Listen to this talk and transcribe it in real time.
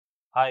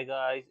Hi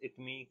guys, it's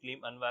me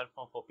Klim Anwar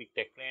from Topic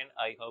Techland.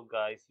 I hope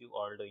guys you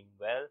all doing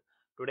well.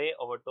 Today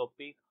our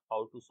topic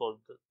how to solve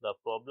the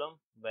problem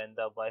when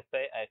the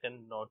Wi-Fi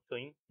icon not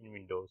showing in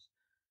Windows.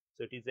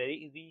 So it is very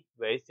easy,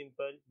 very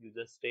simple. You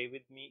just stay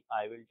with me.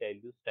 I will tell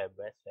you step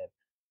by step.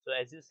 So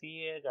as you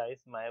see here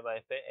guys, my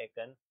Wi-Fi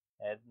icon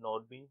has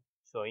not been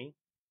showing.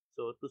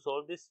 So to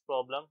solve this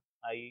problem,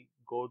 I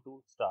go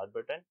to start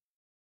button,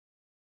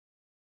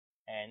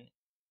 and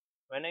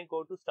when I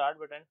go to start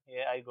button,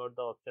 here I got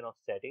the option of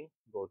settings.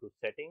 Go to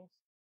settings.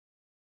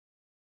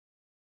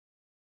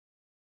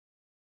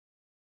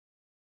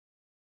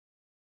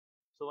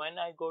 So when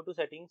I go to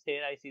settings here,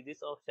 I see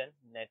this option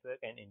network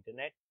and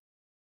internet.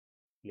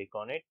 Click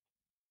on it.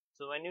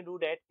 So when you do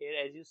that here,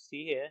 as you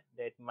see here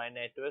that my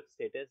network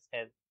status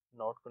has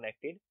not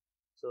connected.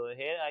 So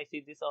here I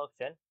see this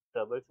option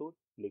troubleshoot.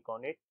 Click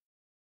on it.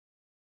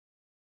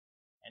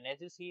 And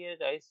as you see here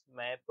guys,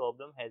 my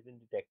problem has been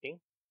detecting.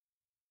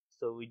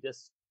 So we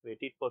just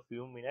waited for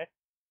few minutes.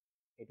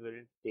 It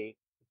will take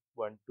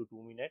 1 to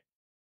 2 minutes.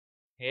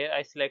 Here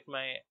I select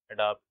my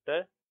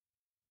adapter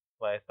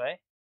Wi-Fi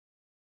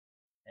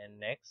and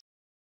next.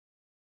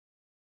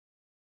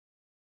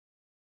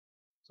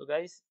 So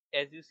guys,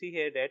 as you see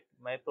here that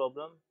my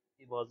problem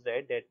was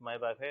that my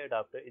Wi-Fi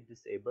adapter is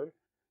disabled.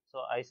 So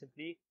I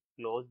simply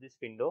close this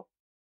window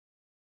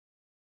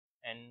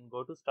and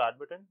go to start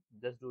button.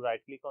 Just do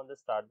right click on the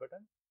start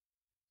button.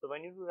 So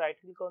when you do right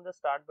click on the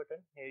start button,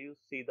 here you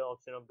see the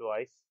option of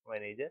device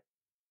manager.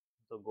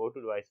 So go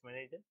to device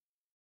manager.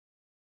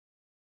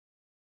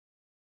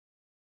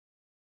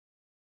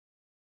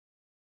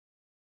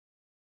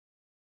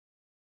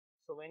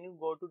 So when you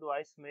go to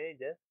device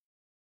manager,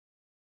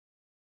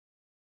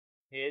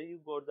 here you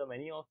got the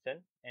many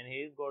option and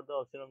here you got the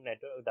option of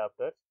network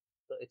adapters.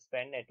 So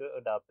expand network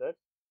adapters.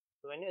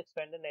 So when you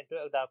expand the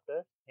network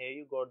adapter, here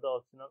you got the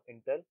option of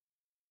Intel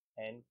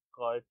and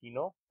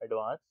Cortino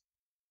Advanced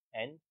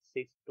and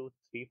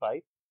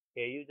 6235.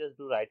 Here you just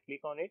do right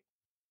click on it.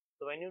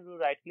 So when you do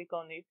right click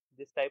on it,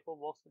 this type of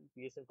box will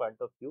appear in front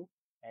of you,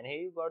 and here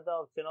you got the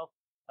option of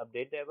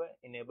update driver,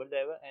 enable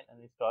driver and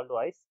uninstall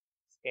device,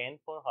 scan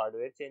for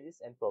hardware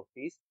changes and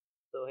properties.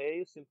 So here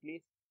you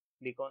simply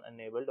click on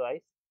enable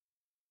device.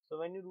 So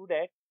when you do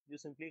that, you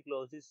simply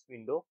close this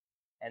window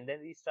and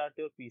then restart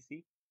your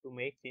PC to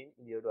make change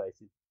in your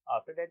devices.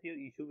 After that, your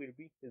issue will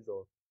be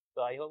resolved.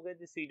 So I hope that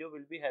this video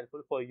will be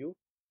helpful for you.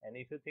 And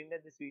if you think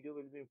that this video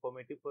will be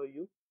informative for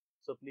you,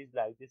 so please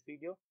like this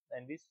video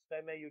and please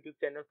subscribe my YouTube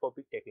channel for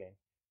Big Techland.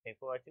 Thanks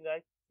for watching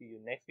guys. See you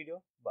next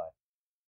video. Bye.